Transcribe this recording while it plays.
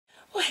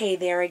Hey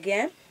there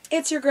again.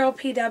 It's your girl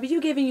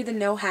PW giving you the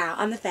know-how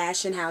on the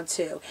fashion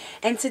how-to.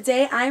 And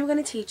today I'm going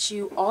to teach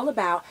you all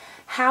about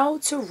how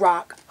to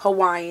rock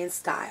Hawaiian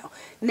style.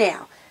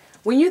 Now,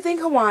 when you think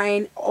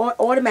Hawaiian,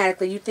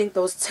 automatically you think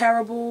those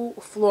terrible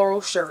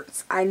floral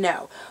shirts. I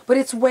know. But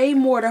it's way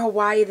more to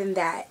Hawaii than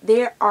that.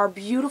 There are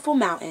beautiful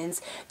mountains.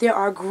 There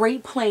are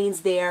great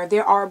plains there.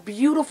 There are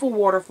beautiful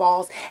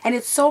waterfalls. And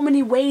it's so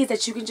many ways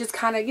that you can just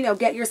kind of,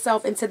 get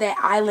yourself into that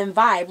island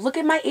vibe. Look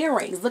at my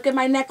earrings. Look at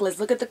my necklace.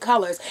 Look at the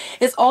colors.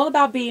 It's all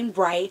about being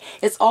bright.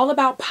 It's all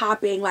about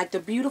popping like the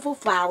beautiful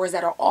flowers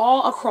that are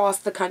all across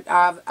the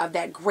of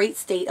that great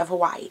state of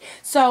Hawaii.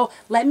 So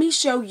let me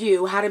show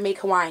you how to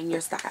make Hawaiian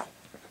your style.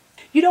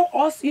 You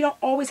don't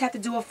always have to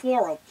do a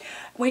floral.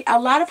 A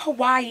lot of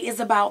Hawaii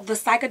is about the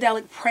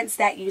psychedelic prints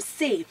that you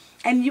see,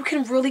 and you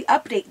can really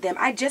update them.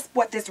 I just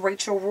bought this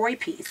Rachel Roy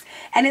piece,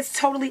 and it's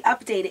totally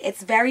updated.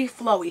 It's very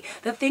flowy.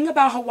 The thing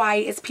about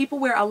Hawaii is people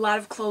wear a lot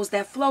of clothes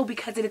that flow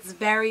because it's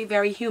very,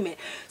 very humid.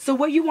 So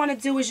what you want to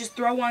do is just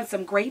throw on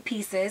some great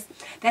pieces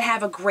that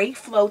have a great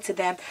flow to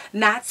them,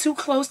 not too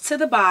close to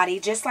the body,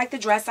 just like the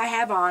dress I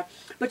have on.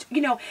 But,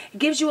 it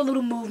gives you a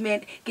little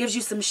movement, gives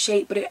you some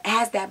shape, but it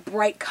has that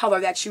bright color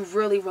that you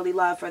really, really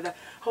love for the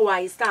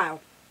Hawaii style.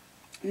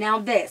 Now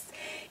this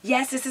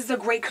is a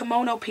great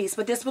kimono piece,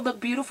 but this will look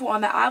beautiful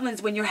on the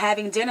islands when you're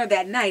having dinner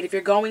that night. If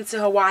you're going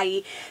to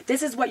Hawaii,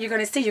 this is what you're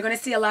going to see. You're going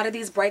to see a lot of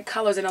these bright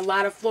colors and a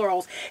lot of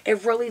florals.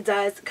 It really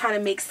does kind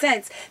of make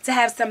sense to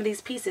have some of these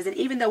pieces. And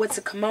even though it's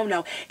a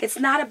kimono, it's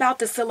not about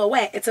the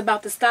silhouette. It's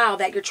about the style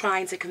that you're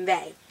trying to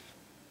convey.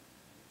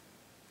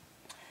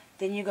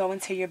 Then you go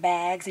into your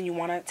bags and you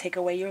want to take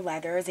away your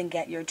leathers and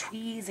get your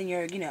tweeds and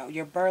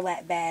your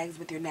burlap bags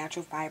with your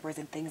natural fibers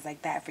and things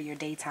like that for your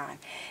daytime.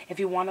 If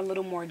you want a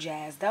little more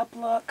jazzed up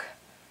look,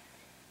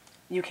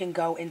 you can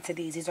go into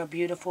these. These are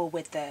beautiful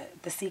with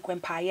the sequin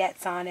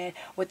paillettes on it,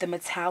 with the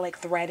metallic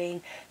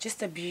threading.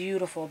 Just a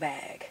beautiful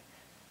bag.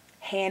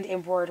 Hand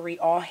embroidery,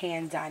 all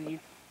hand done. You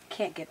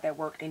can't get that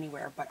work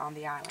anywhere but on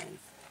the islands.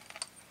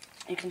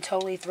 You can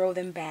totally throw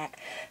them back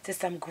to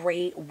some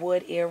great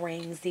wood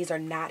earrings. These are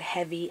not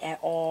heavy at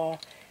all.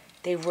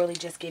 They really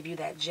just give you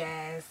that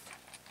jazz.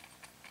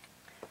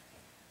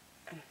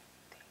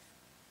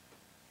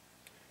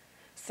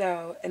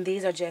 So, and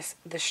these are just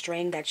the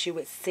string that you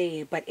would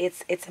see, but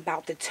it's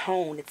about the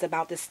tone. It's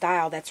about the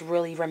style that's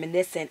really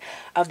reminiscent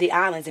of the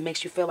islands. It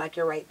makes you feel like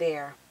you're right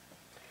there.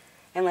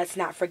 And let's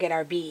not forget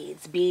our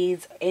beads.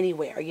 Beads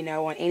anywhere,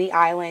 on any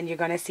island you're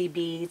going to see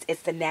beads.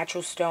 It's the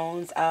natural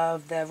stones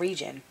of the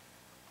region.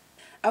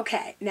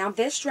 Okay, now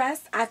this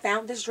dress, I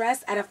found this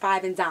dress at a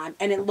 5 and dime,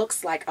 and it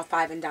looks like a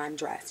 5 and dime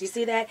dress. You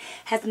see that?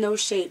 Has no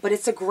shape, but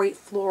it's a great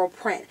floral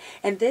print.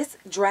 And this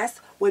dress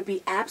would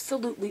be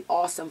absolutely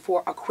awesome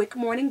for a quick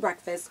morning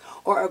breakfast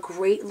or a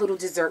great little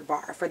dessert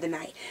bar for the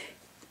night.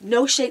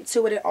 No shape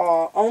to it at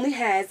all. Only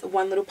has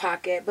one little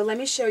pocket, but let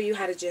me show you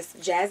how to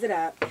just jazz it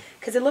up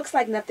because it looks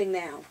like nothing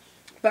now.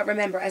 But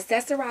remember,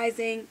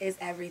 accessorizing is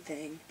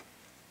everything.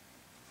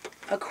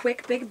 A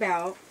quick big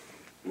belt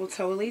will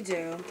totally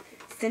do.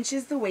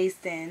 Cinches the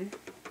waist in,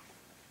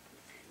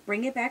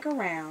 bring it back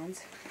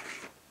around,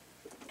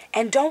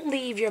 and don't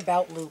leave your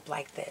belt loop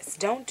like this.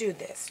 Don't do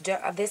this.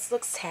 This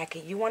looks tacky.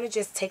 You want to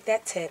just take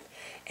that tip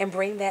and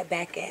bring that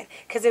back in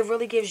because it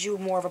really gives you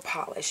more of a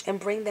polish, and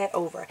bring that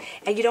over.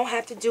 And you don't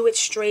have to do it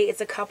straight.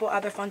 It's a couple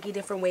other funky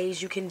different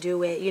ways you can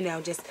do it,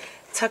 just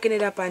tucking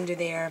it up under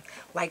there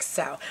like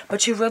so.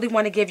 But you really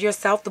want to give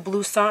yourself the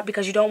blouson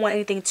because you don't want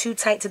anything too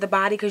tight to the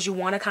body because you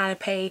want to kind of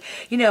pay,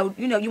 you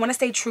want to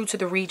stay true to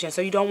the region.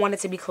 So you don't want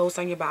it to be close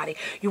on your body.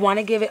 You want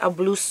to give it a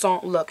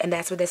blouson look, and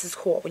that's what this is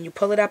called. When you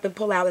pull it up and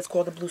pull out, it's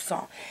called a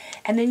blouson.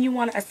 And then you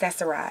want to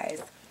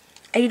accessorize.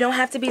 And you don't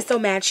have to be so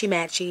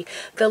matchy-matchy.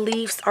 The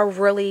leaves are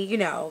really,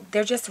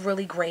 they're just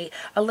really great.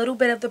 A little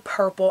bit of the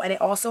purple, and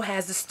it also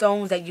has the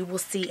stones that you will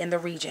see in the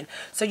region.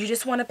 So you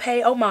just want to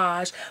pay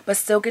homage, but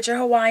still get your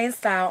Hawaiian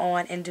style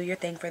on and do your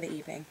thing for the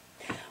evening.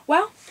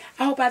 Well,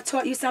 I hope I've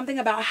taught you something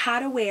about how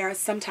to wear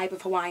some type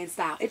of Hawaiian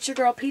style. It's your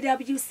girl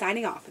PW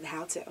signing off with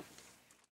How To.